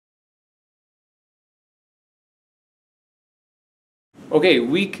Okay,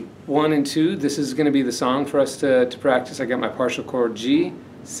 week 1 and 2, this is going to be the song for us to practice. I got my partial chord G,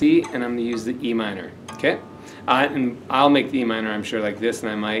 C, and I'm going to use the E minor. Okay? And I'll make the E minor, I'm sure, like this,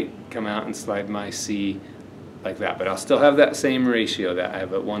 and I might come out and slide my C like that. But I'll still have that same ratio, that I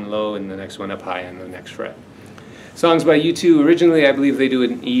have one low and the next one up high on the next fret. Songs by U2, originally I believe they do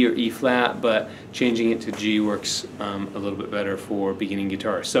it in E or E flat, but changing it to G works a little bit better for beginning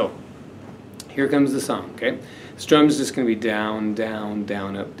guitar. So, here comes the song, okay? Strum is just going to be down, down,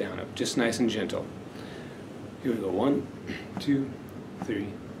 down, up, just nice and gentle. Here we go, 1, 2, 3,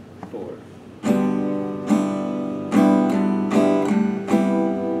 4.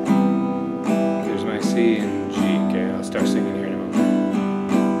 There's my C and G, okay, I'll start singing here in a moment.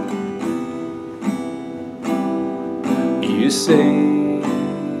 You say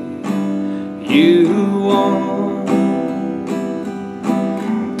you want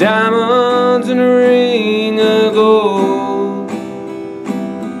diamonds and a ring of gold.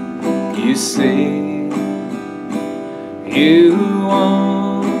 You say you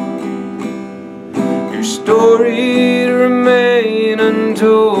want your story to remain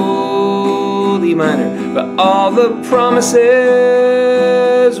untold. E minor, but all the promises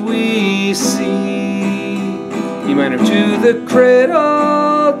we see. E minor to the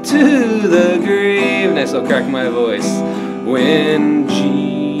cradle, to the grave. Nice little crack in my voice. When G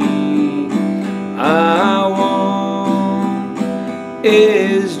I want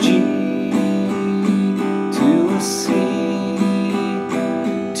is G to a C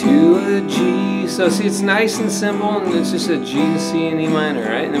to a G. So see, it's nice and simple, and it's just a G to C and E minor,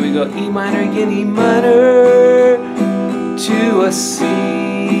 right? And then we go E minor again, E minor to a C,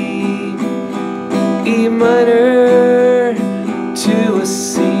 E minor to a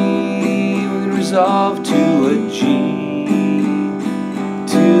C. We're going to resolve to a G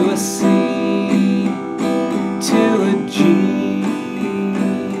to a C to a G.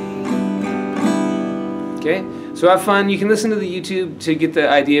 Okay, so have fun. You can listen to the YouTube to get the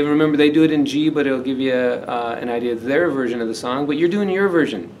idea. Remember, they do it in G, but it'll give you an idea of their version of the song. But you're doing your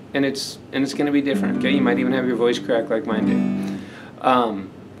version, and it's going to be different. Okay, you might even have your voice crack like mine did.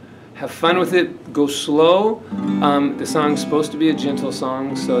 Have fun with it. Go slow. The song's supposed to be a gentle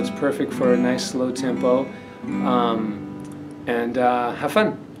song, so it's perfect for a nice slow tempo. And have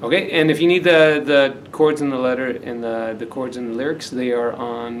fun. Okay, and if you need the chords and the letter and the chords and the lyrics, they are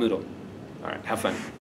on Moodle. All right, have fun.